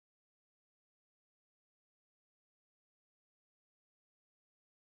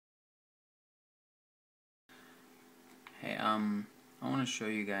want to show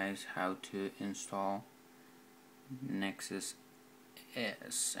you guys how to install Nexus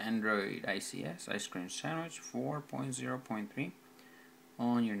S Android ICS ice cream sandwich 4.0.3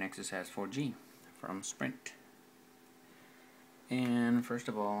 on your Nexus S 4G from Sprint. And first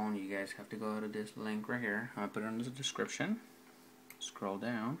of all, you guys have to go to this link right here. I'll put it in the description. Scroll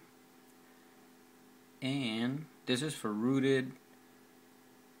down, and this is for rooted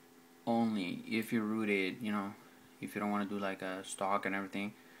only. If you're rooted, if you don't want to do like a stock and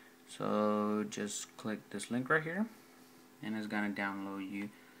everything, so just click this link right here and it's gonna download you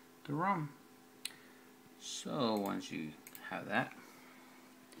the ROM. So once you have that,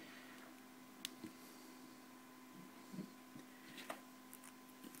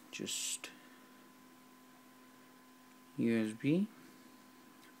 just USB,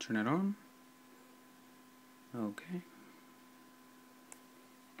 turn it on. Okay.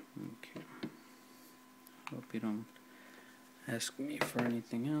 Hope you don't ask me for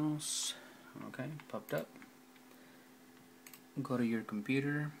anything else. Okay, popped up. Go to your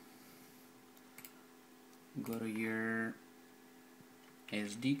computer. Go to your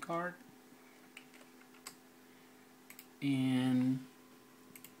SD card and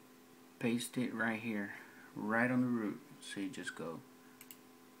paste it right here, right on the root. So you just go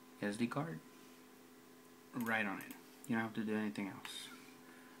SD card, right on it. You don't have to do anything else.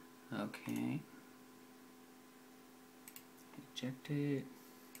 Okay. Eject it.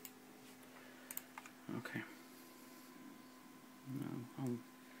 Okay. No,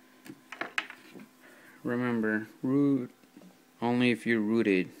 remember, root only if you're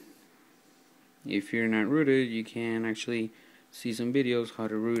rooted. If you're not rooted, you can actually see some videos how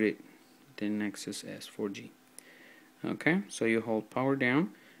to root it. The Nexus S 4G. Okay, so you hold power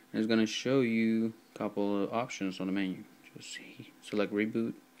down, and it's going to show you a couple of options on the menu. Just select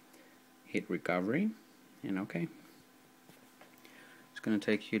reboot, hit recovery, and okay. It's going to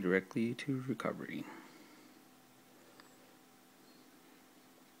take you directly to recovery.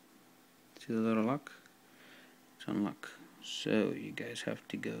 See the little lock? It's unlock. So you guys have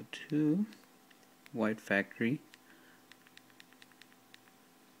to go to White Factory.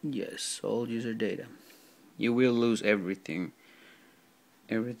 Yes, all user data. You will lose everything.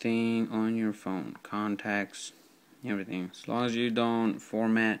 Everything on your phone. Contacts, everything. As long as you don't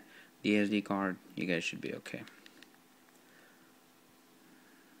format the SD card, you guys should be okay.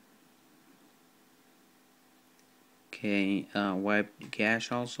 Okay, wipe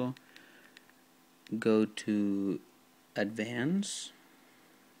cache also. Go to Advanced.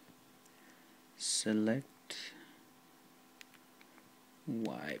 Select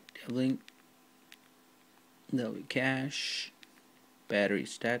wipe link. That'll be cache, battery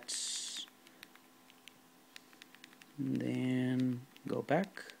stats, and then go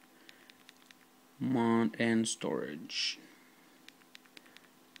back, mount and storage,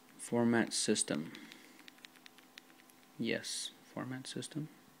 format system. Yes, format system.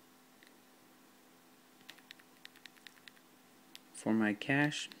 Format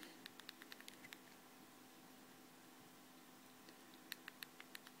cache.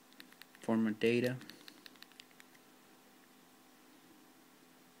 Format data.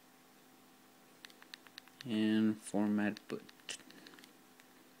 And format boot.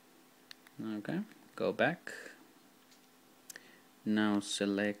 Okay, go back. Now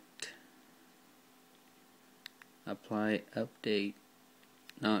select apply update.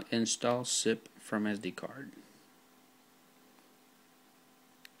 Now install zip from SD card.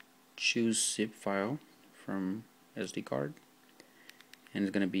 Choose zip file from SD card, and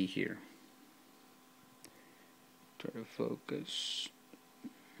it's gonna be here. Try to focus.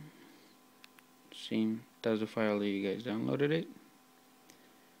 See, that's the file that you guys downloaded it.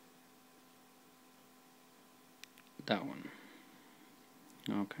 That one.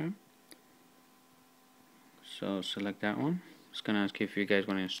 Okay. So select that one. It's gonna ask you if you guys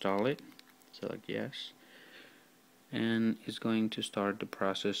want to install it. Select yes. And it's going to start the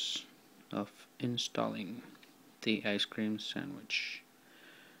process of installing the ice cream sandwich.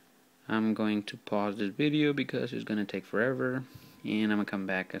 I'm going to pause this video because it's going to take forever, and I'm going to come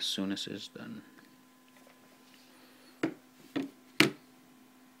back as soon as it's done.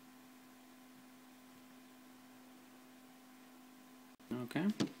 Okay,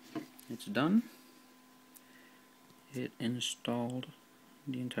 it's done. It installed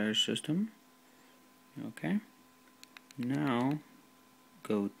the entire system. Okay, now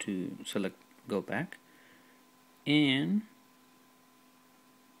go back and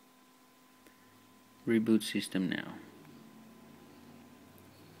reboot system now.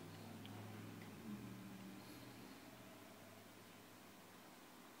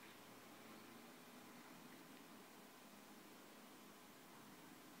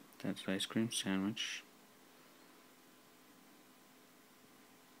 That's ice cream sandwich.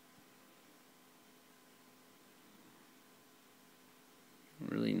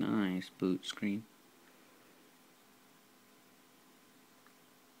 Really nice boot screen.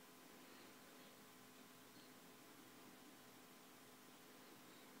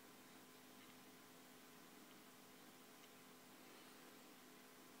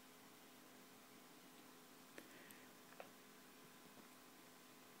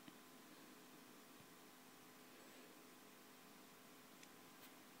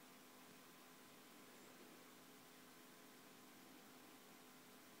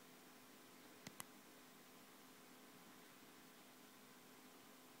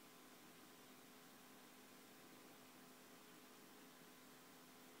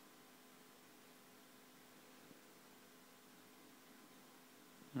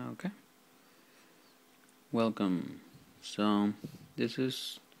 Okay. Welcome. So this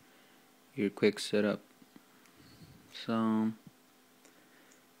is your quick setup. So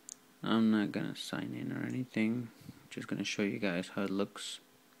I'm not gonna sign in or anything. Just gonna show you guys how it looks.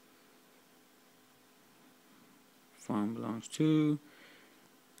 Phone belongs to,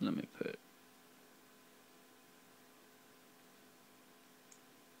 let me put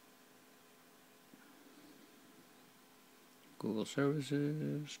Google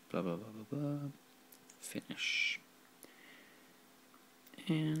services, blah blah blah blah blah. Finish.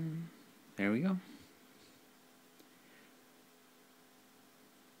 And there we go.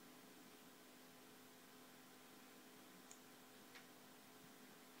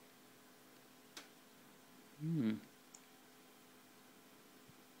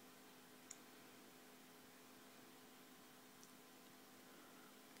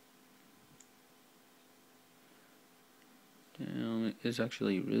 Damn, it's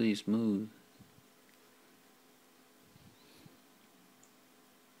actually really smooth.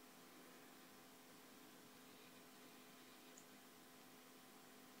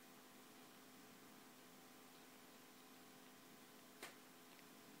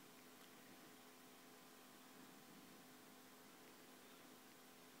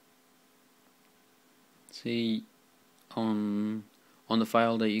 See, on the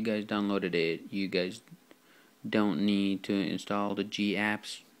file that you guys downloaded it, you guys don't need to install the G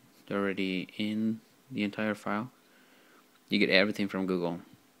apps. They're already in the entire file. You get everything from Google.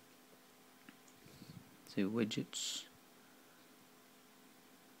 See, widgets.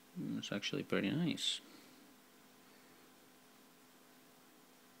 It's actually pretty nice.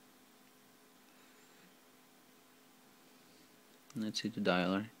 Let's see the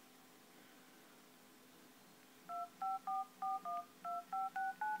dialer.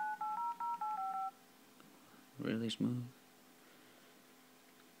 Really smooth.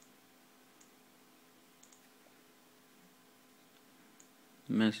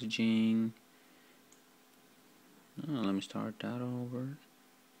 Messaging. Oh, let me start that over.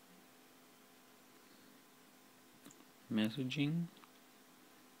 Messaging.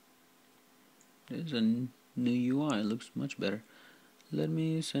 There's a new UI. It looks much better. Let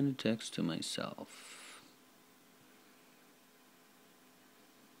me send a text to myself.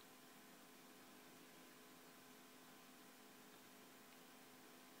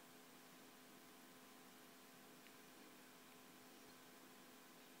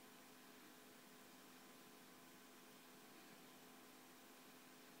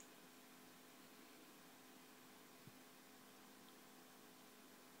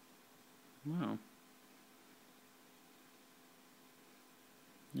 Wow.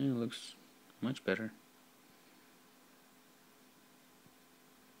 Yeah, it looks much better.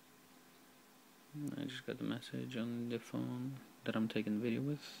 I just got the message on the phone that I'm taking the video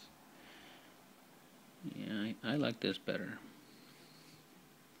with. Yeah, I like this better.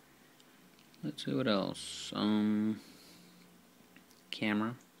 Let's see what else.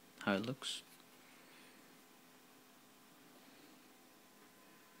 Camera, how it looks.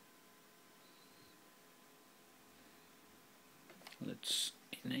 Let's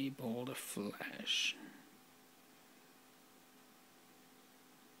enable the flash.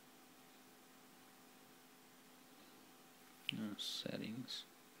 Settings.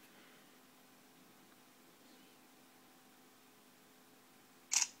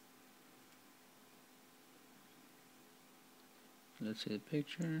 Let's see the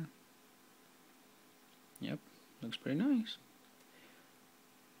picture. Yep, looks pretty nice.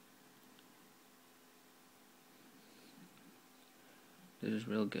 This is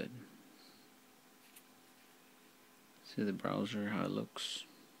real good. See the browser, how it looks.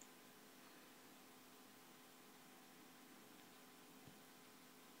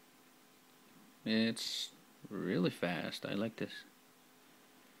 It's really fast. I like this.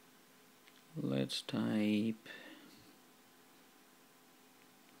 Let's type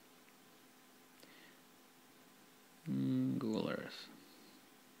Google Earth.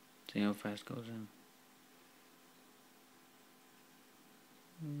 See how fast it goes in.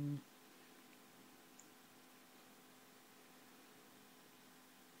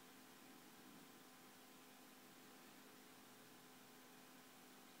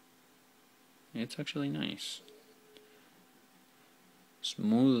 It's actually nice.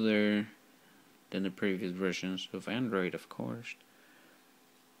 Smoother than the previous versions of Android, of course.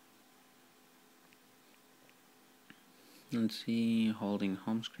 Let's see, holding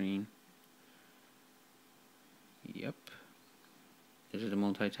home screen. Yep. This is the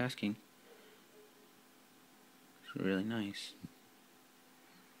multitasking. It's really nice.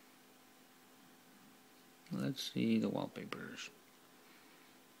 Let's see the wallpapers.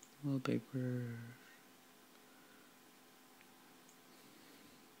 Wallpapers.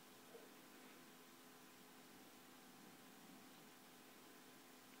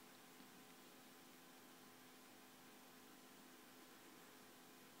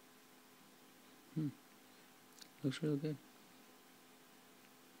 Looks real good.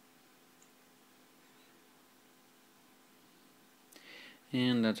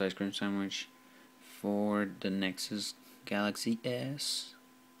 And that's ice cream sandwich for the Nexus Galaxy S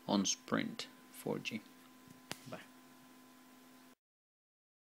on Sprint 4G.